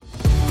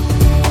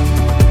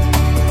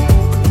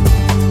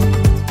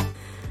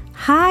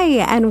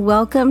Hi, and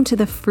welcome to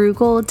the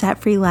Frugal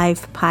Debt-Free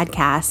Life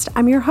podcast.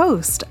 I'm your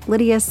host,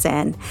 Lydia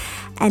Sin.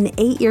 And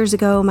 8 years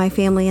ago, my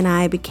family and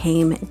I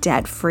became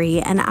debt-free,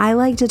 and I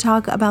like to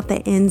talk about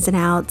the ins and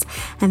outs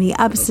and the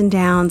ups and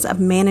downs of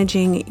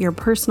managing your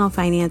personal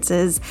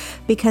finances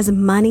because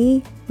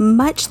money,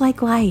 much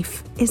like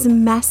life, is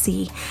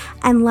messy,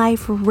 and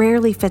life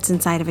rarely fits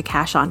inside of a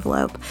cash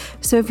envelope.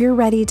 So if you're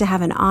ready to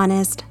have an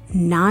honest,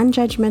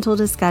 non-judgmental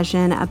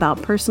discussion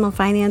about personal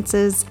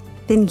finances,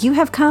 then you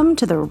have come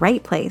to the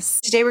right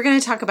place. Today we're going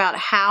to talk about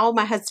how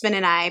my husband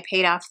and I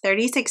paid off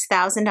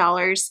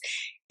 $36,000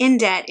 in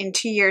debt in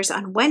 2 years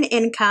on one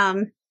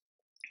income,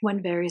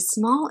 one very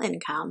small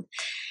income.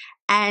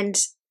 And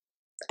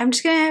I'm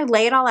just going to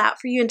lay it all out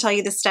for you and tell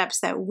you the steps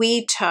that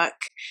we took.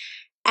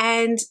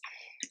 And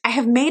I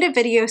have made a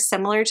video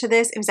similar to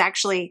this. It was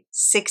actually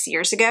 6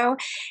 years ago,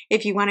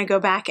 if you want to go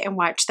back and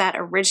watch that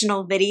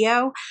original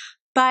video.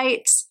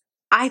 But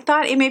I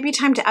thought it may be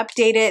time to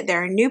update it.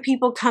 There are new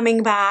people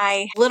coming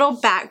by. Little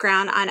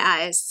background on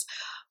us.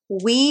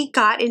 We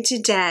got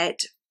into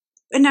debt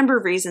a number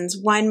of reasons.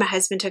 One, my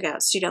husband took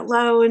out student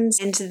loans,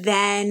 and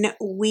then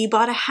we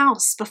bought a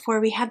house before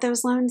we had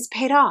those loans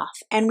paid off,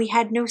 and we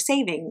had no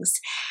savings.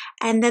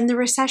 And then the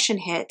recession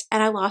hit,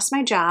 and I lost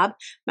my job.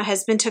 My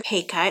husband took a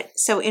pay cut.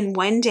 So in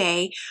one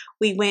day,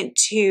 we went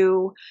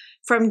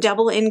from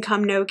double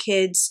income, no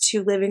kids,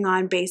 to living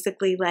on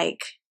basically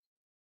like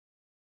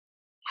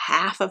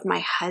half of my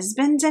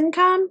husband's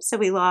income. So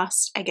we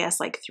lost, I guess,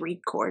 like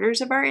 3/4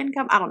 of our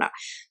income. I don't know,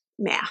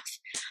 math.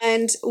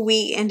 And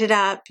we ended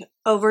up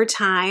over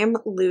time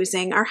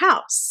losing our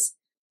house.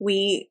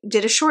 We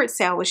did a short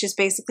sale, which is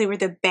basically where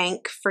the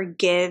bank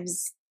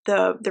forgives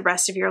the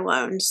rest of your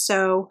loan.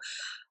 So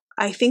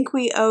I think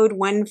we owed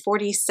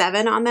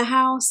 $147,000 on the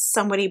house.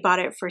 Somebody bought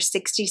it for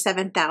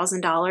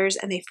 $67,000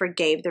 and they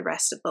forgave the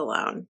rest of the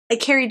loan. I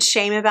carried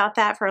shame about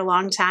that for a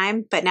long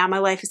time, but now my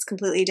life is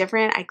completely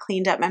different. I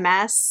cleaned up my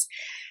mess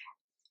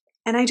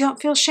and I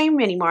don't feel shame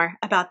anymore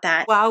about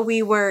that. While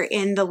we were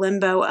in the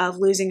limbo of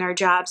losing our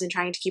jobs and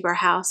trying to keep our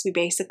house, we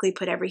basically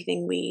put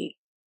everything we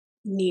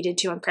needed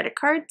to on credit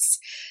cards.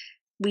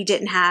 We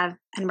didn't have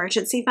an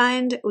emergency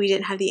fund. We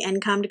didn't have the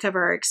income to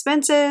cover our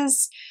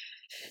expenses.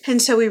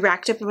 And so we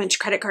racked up a bunch of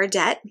credit card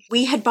debt.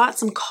 We had bought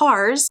some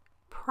cars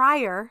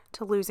prior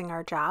to losing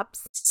our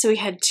jobs. So we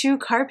had 2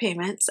 car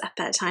payments at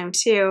that time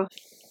too.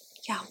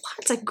 Yeah,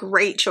 lots of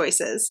great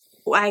choices.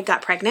 I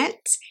got pregnant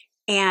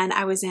and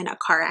I was in a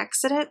car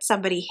accident.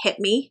 Somebody hit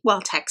me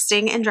while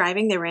texting and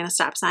driving. They ran a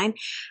stop sign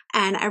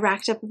and I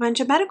racked up a bunch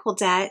of medical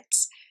debt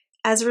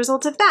as a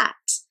result of that.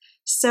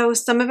 So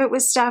some of it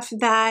was stuff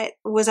that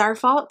was our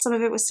fault. Some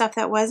of it was stuff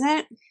that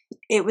wasn't.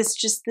 It was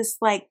just this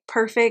like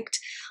perfect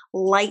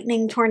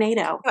lightning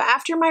tornado. So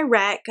after my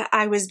wreck,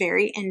 I was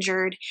very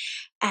injured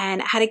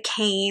and had a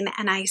cane,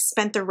 and I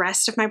spent the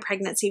rest of my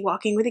pregnancy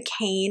walking with a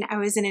cane. I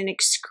was in an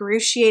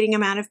excruciating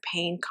amount of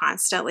pain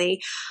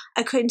constantly.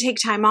 I couldn't take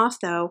time off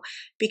though,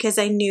 because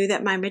I knew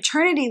that my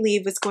maternity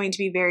leave was going to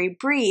be very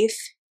brief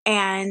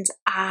and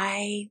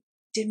I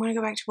didn't want to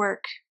go back to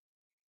work.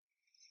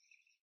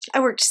 I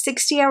worked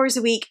 60 hours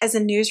a week as a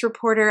news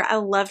reporter. I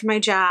loved my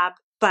job,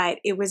 but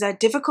it was a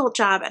difficult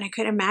job and I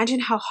couldn't imagine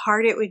how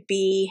hard it would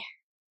be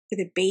with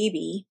a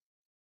baby.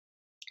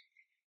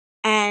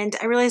 And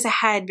I realized I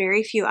had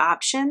very few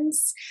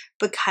options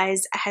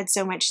because I had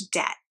so much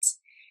debt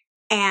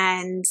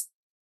and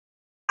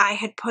I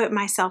had put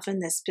myself in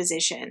this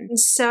position. And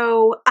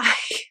so I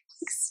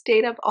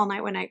stayed up all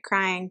night one night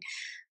crying,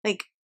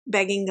 like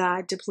begging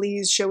God to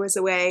please show us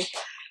a way.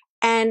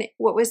 And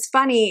what was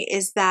funny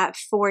is that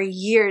for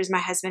years, my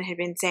husband had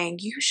been saying,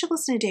 you should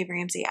listen to Dave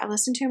Ramsey. I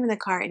listened to him in the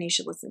car and you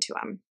should listen to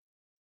him.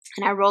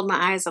 And I rolled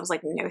my eyes. I was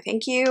like, no,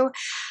 thank you.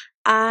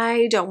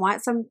 I don't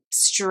want some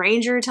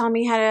stranger telling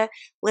me how to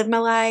live my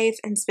life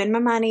and spend my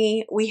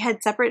money. We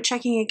had separate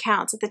checking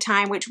accounts at the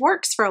time, which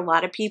works for a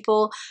lot of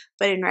people,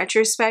 but in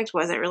retrospect,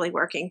 wasn't really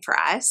working for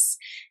us.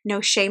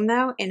 No shame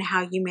though in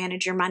how you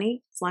manage your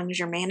money, as long as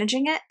you're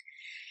managing it.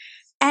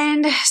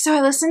 And so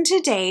I listened to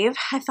Dave.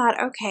 I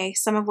thought, okay,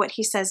 some of what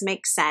he says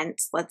makes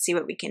sense. Let's see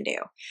what we can do.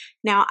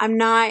 Now, I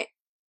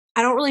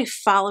don't really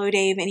follow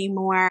Dave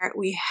anymore.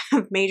 We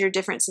have major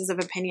differences of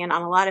opinion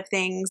on a lot of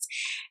things.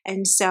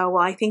 And so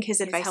while I think his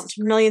advice helped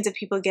millions of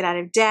people get out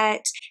of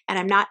debt, and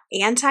I'm not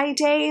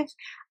anti-Dave,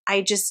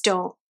 I just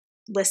don't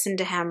listen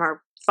to him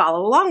or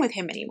follow along with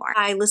him anymore.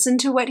 I listened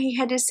to what he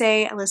had to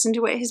say. I listened to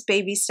what his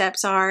baby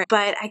steps are,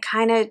 but I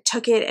kind of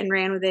took it and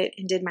ran with it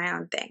and did my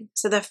own thing.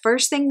 So the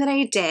first thing that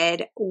I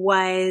did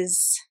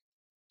was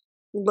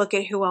look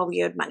at who all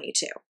we owed money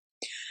to.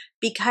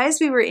 Because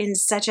we were in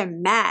such a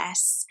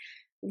mess,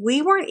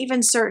 we weren't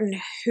even certain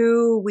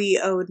who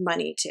we owed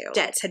money to.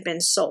 Debts had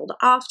been sold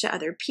off to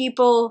other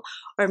people,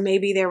 or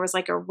maybe there was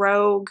like a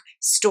rogue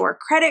store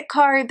credit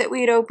card that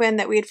we had opened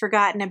that we had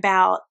forgotten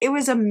about. It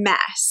was a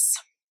mess.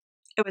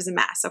 It was a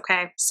mess,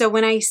 okay? So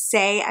when I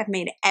say I've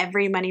made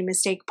every money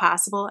mistake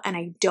possible and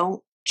I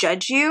don't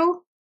judge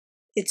you,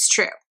 it's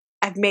true.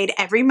 I've made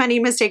every money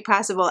mistake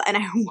possible and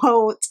I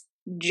won't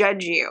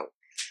judge you.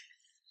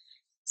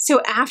 So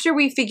after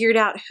we figured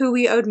out who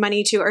we owed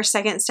money to, our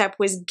second step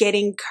was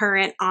getting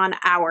current on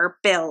our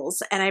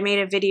bills. And I made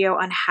a video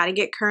on how to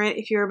get current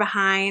if you were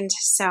behind.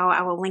 So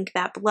I will link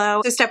that below.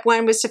 So step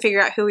 1 was to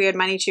figure out who we owed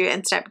money to,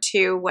 and step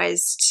 2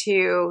 was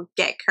to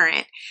get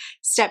current.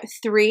 Step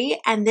 3,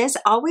 and this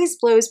always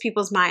blows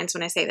people's minds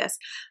when I say this,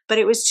 but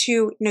it was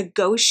to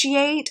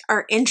negotiate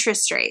our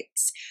interest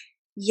rates.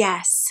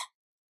 Yes,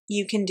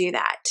 you can do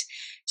that.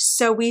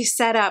 So we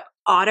set up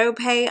auto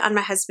pay on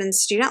my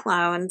husband's student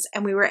loans,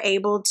 and we were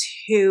able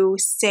to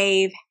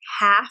save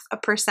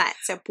 0.5%,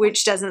 so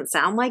which doesn't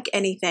sound like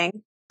anything,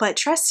 but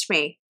trust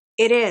me,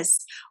 it is.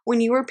 When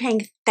you are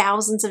paying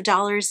thousands of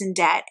dollars in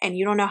debt and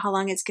you don't know how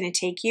long it's going to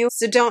take you,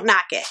 so don't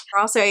knock it.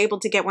 We're also able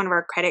to get one of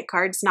our credit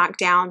cards knocked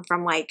down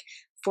from like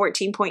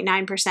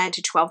 14.9%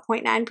 to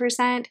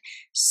 12.9%.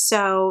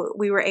 So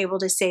we were able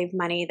to save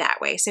money that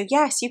way. So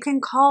yes, you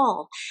can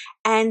call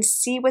and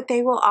see what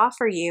they will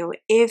offer you.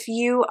 If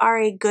you are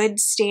a good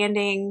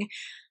standing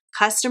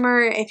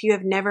customer, if you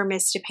have never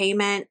missed a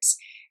payment,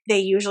 they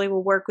usually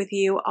will work with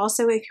you.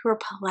 Also, if you are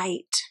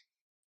polite,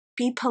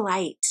 be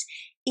polite.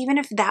 Even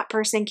if that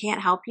person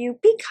can't help you,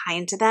 be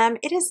kind to them.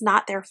 It is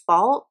not their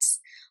fault.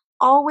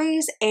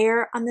 Always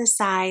err on the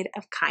side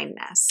of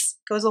kindness.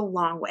 Goes a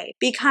long way.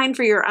 Be kind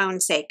for your own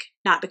sake,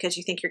 not because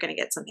you think you're going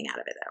to get something out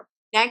of it though.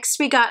 Next,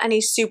 we got on a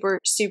super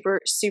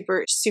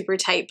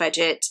tight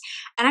budget.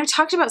 And I've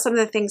talked about some of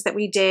the things that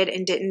we did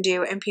and didn't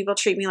do, and people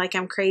treat me like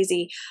I'm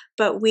crazy,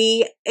 but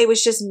it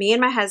was just me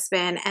and my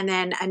husband and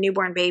then a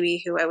newborn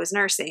baby who I was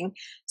nursing.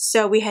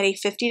 So we had a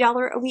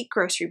 $50 a week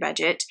grocery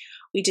budget.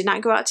 We did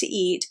not go out to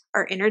eat.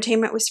 Our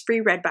entertainment was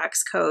free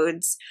Redbox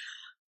codes.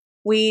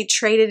 We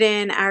traded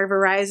in our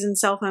Verizon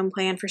cell phone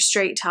plan for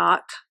Straight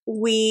Talk.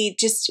 We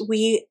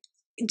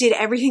did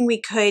everything we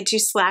could to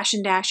slash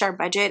and dash our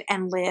budget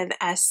and live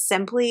as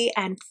simply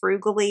and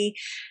frugally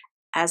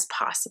as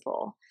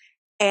possible.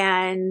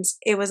 And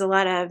it was a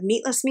lot of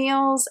meatless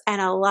meals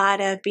and a lot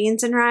of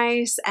beans and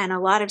rice and a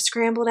lot of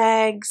scrambled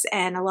eggs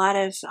and a lot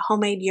of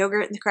homemade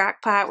yogurt in the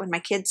crock pot when my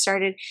kids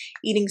started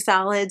eating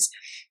solids.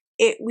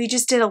 We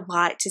just did a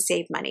lot to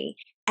save money.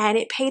 And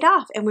it paid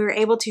off, and we were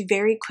able to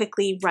very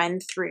quickly run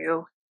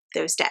through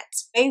those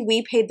debts. The way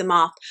we paid them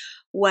off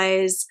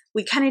was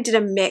we kind of did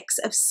a mix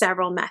of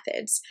several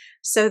methods.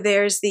 So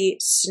there's the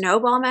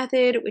snowball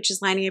method, which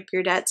is lining up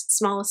your debts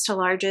smallest to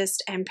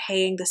largest and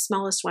paying the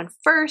smallest one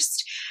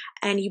first.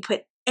 And you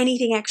put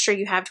anything extra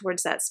you have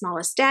towards that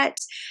smallest debt.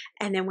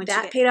 And then when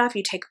that paid off,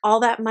 you take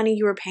all that money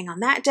you were paying on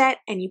that debt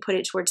and you put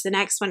it towards the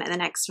next one and the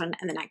next one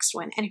and the next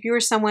one. And if you are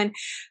someone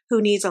who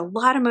needs a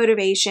lot of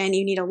motivation,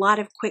 you need a lot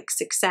of quick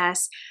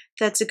success,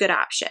 that's a good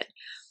option.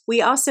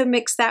 We also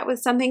mix that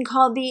with something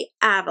called the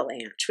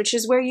avalanche, which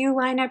is where you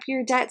line up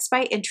your debts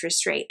by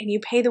interest rate and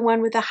you pay the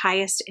one with the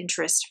highest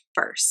interest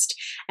first.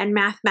 And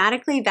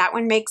mathematically, that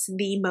one makes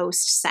the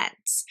most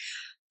sense.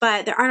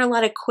 But there aren't a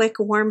lot of quick,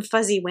 warm,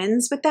 fuzzy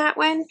wins with that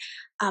one,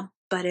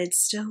 but it's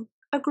still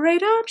a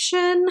great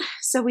option.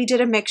 So we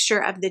did a mixture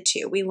of the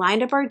two. We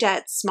lined up our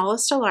debts,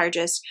 smallest to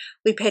largest.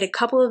 We paid a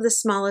couple of the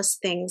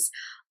smallest things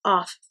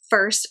off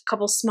first, a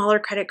couple smaller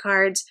credit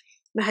cards.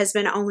 My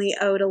husband only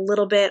owed a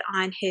little bit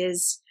on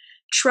his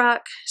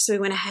truck, so we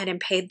went ahead and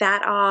paid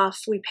that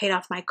off. We paid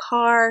off my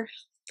car.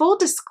 Full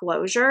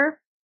disclosure,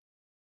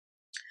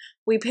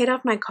 we paid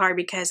off my car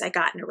because I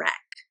got in a wreck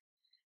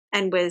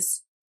and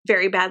was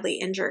very badly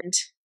injured.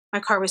 My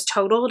car was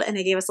totaled and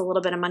they gave us a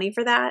little bit of money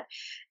for that.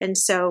 And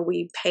so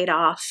we paid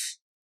off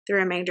the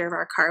remainder of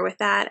our car with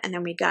that. And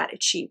then we got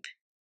it cheap.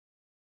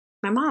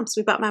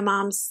 We bought my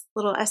mom's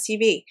little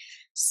SUV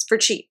for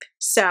cheap.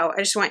 So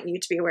I just want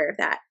you to be aware of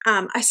that.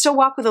 I still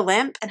walk with a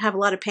limp and have a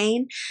lot of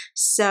pain.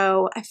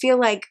 So I feel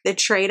like the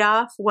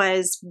trade-off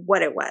was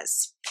what it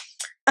was.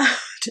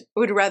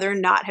 Would rather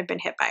not have been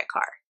hit by a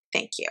car.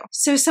 Thank you.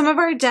 So some of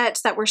our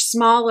debts that were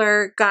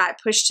smaller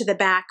got pushed to the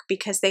back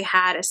because they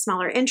had a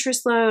smaller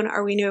interest loan,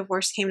 or we knew if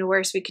worse came to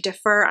worse, we could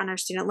defer on our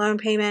student loan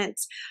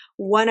payments.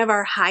 One of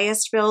our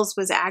highest bills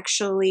was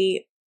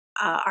actually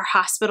our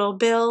hospital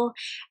bill,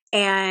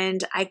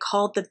 and I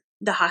called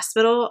the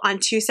hospital on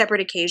 2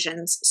 separate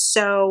occasions.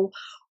 So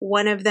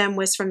one of them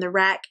was from the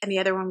wreck and the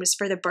other one was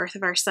for the birth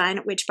of our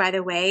son, which, by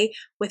the way,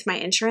 with my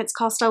insurance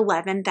cost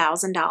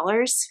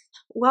 $11,000.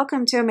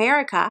 Welcome to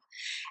America.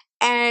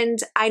 And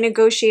I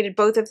negotiated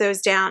both of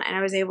those down and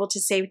I was able to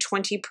save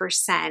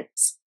 20%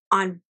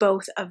 on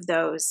both of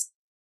those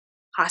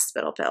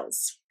hospital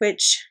bills,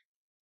 which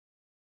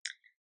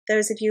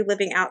those of you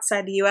living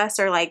outside the US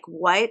are like,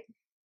 what?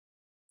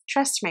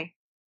 Trust me,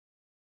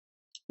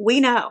 we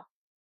know.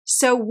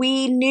 So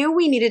we knew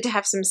we needed to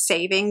have some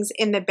savings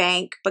in the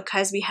bank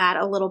because we had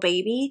a little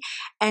baby.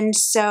 And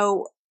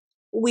so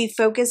we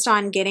focused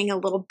on getting a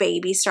little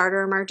baby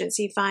starter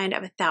emergency fund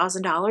of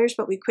 $1,000,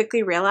 but we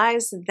quickly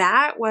realized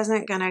that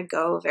wasn't going to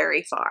go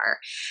very far.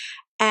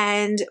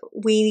 And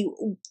we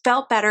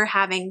felt better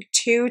having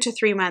 2 to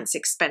 3 months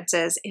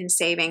expenses in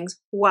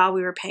savings while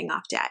we were paying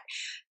off debt,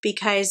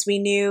 because we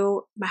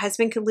knew my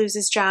husband could lose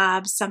his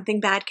job, something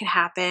bad could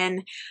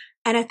happen,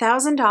 and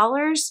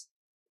 $1,000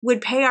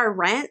 would pay our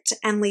rent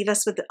and leave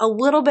us with a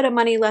little bit of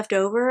money left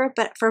over.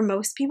 But for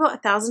most people,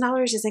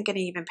 $1,000 isn't going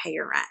to even pay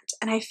your rent.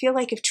 And I feel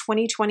like if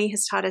 2020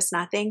 has taught us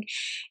nothing,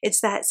 it's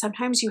that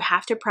sometimes you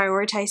have to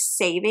prioritize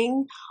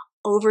saving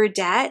over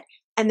debt.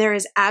 And there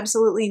is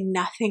absolutely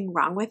nothing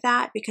wrong with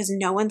that because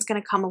no one's going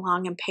to come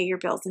along and pay your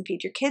bills and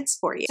feed your kids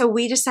for you. So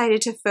we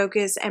decided to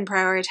focus and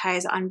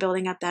prioritize on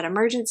building up that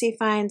emergency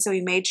fund. So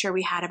we made sure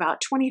we had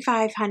about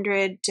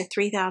 $2,500 to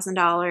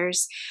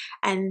 $3,000.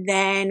 And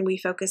then we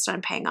focused on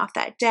paying off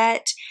that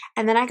debt.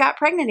 And then I got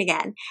pregnant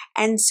again.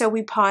 And so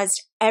we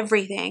paused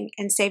everything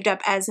and saved up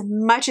as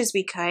much as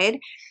we could.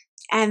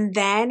 And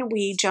then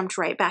we jumped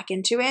right back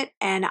into it.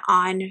 And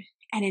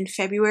in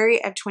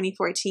February of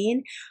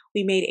 2014,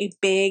 we made a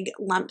big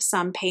lump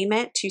sum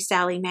payment to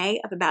Sallie Mae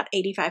of about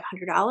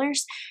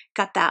 $8,500.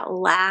 Got that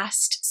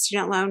last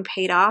student loan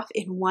paid off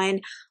in one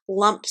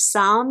lump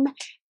sum,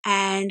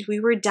 and we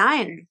were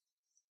done.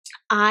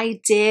 I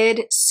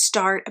did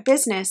start a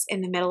business in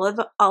the middle of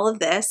all of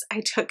this.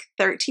 I took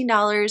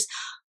 $13,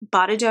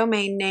 bought a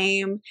domain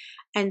name,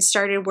 and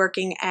started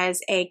working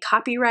as a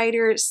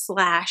copywriter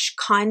 /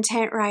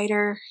 content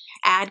writer,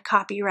 ad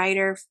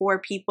copywriter for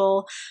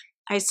people.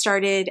 I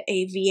started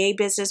a VA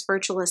business,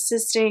 virtual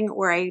assisting,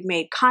 where I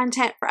made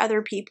content for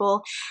other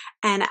people.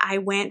 And I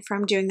went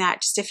from doing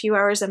that just a few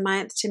hours a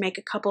month to make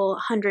a couple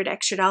 $100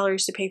 extra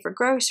to pay for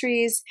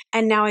groceries.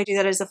 And now I do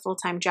that as a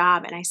full-time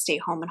job, and I stay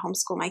home and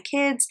homeschool my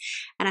kids,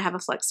 and I have a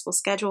flexible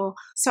schedule.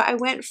 So I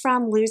went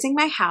from losing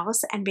my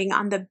house and being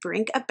on the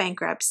brink of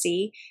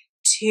bankruptcy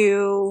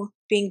to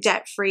being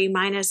debt-free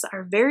minus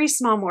our very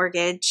small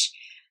mortgage,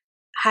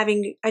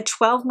 having a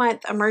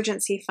 12-month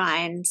emergency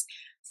fund,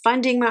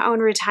 funding my own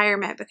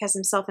retirement because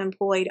I'm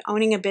self-employed,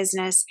 owning a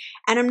business.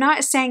 And I'm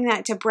not saying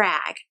that to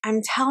brag.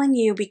 I'm telling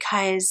you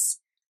because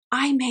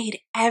I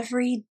made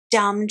every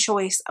dumb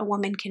choice a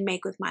woman can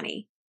make with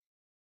money.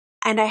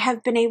 And I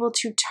have been able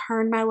to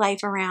turn my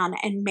life around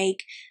and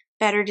make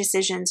better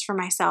decisions for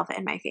myself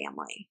and my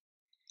family.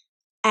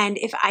 And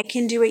if I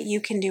can do it, you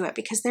can do it,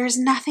 because there's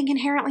nothing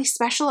inherently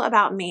special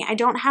about me. I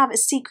don't have a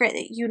secret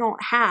that you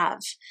don't have.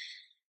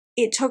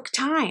 It took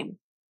time.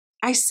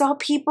 I saw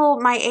people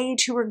my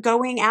age who were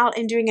going out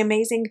and doing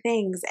amazing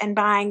things and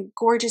buying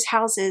gorgeous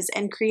houses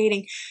and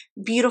creating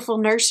beautiful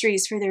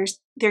nurseries for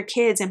their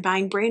kids and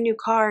buying brand new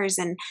cars.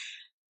 And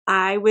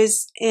I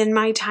was in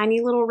my tiny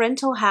little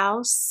rental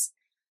house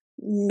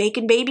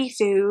making baby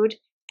food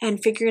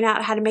and figuring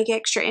out how to make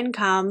extra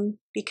income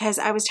because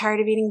I was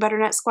tired of eating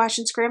butternut squash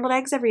and scrambled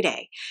eggs every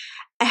day.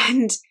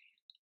 And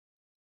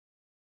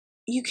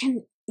you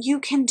can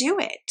do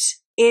it.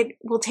 It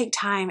will take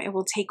time. It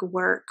will take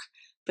work.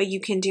 But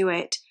you can do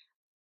it.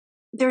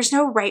 There's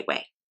no right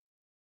way.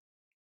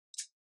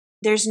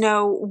 There's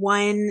no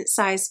one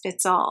size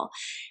fits all.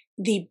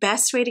 The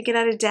best way to get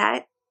out of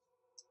debt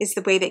is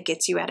the way that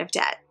gets you out of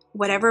debt.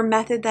 Whatever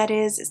method that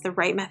is the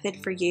right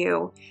method for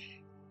you.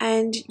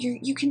 And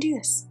you can do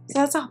this. So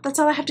that's all. That's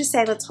all I have to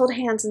say. Let's hold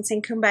hands and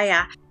sing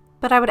Kumbaya.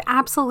 But I would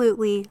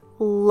absolutely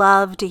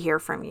love to hear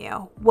from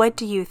you. What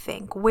do you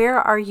think? Where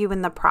are you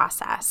in the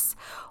process?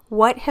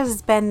 What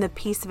has been the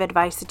piece of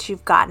advice that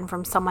you've gotten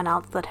from someone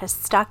else that has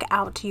stuck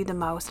out to you the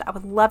most? I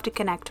would love to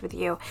connect with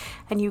you.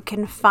 And you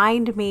can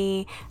find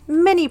me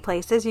many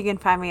places. You can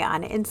find me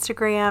on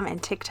Instagram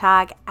and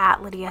TikTok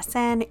at Lydia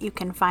Sin. You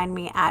can find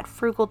me at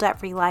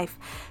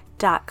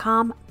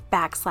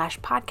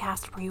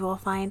frugaldebtfreelife.com/podcast, where you will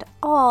find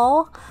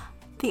all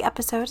the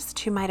episodes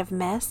that you might have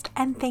missed.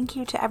 And thank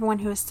you to everyone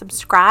who has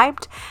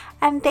subscribed.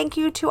 And thank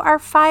you to our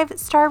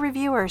 5-star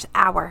reviewers.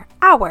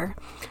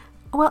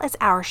 Well, it's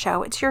our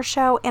show. It's your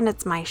show and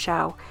it's my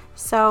show.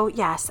 So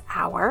yes,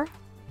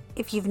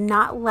 If you've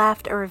not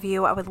left a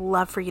review, I would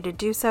love for you to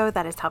do so.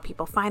 That is how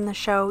people find the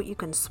show. You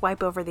can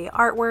swipe over the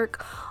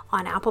artwork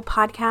on Apple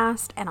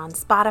Podcast and on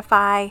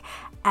Spotify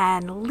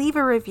and leave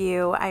a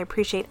review. I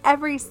appreciate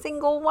every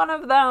single one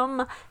of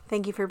them.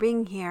 Thank you for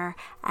being here,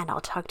 and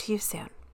I'll talk to you soon.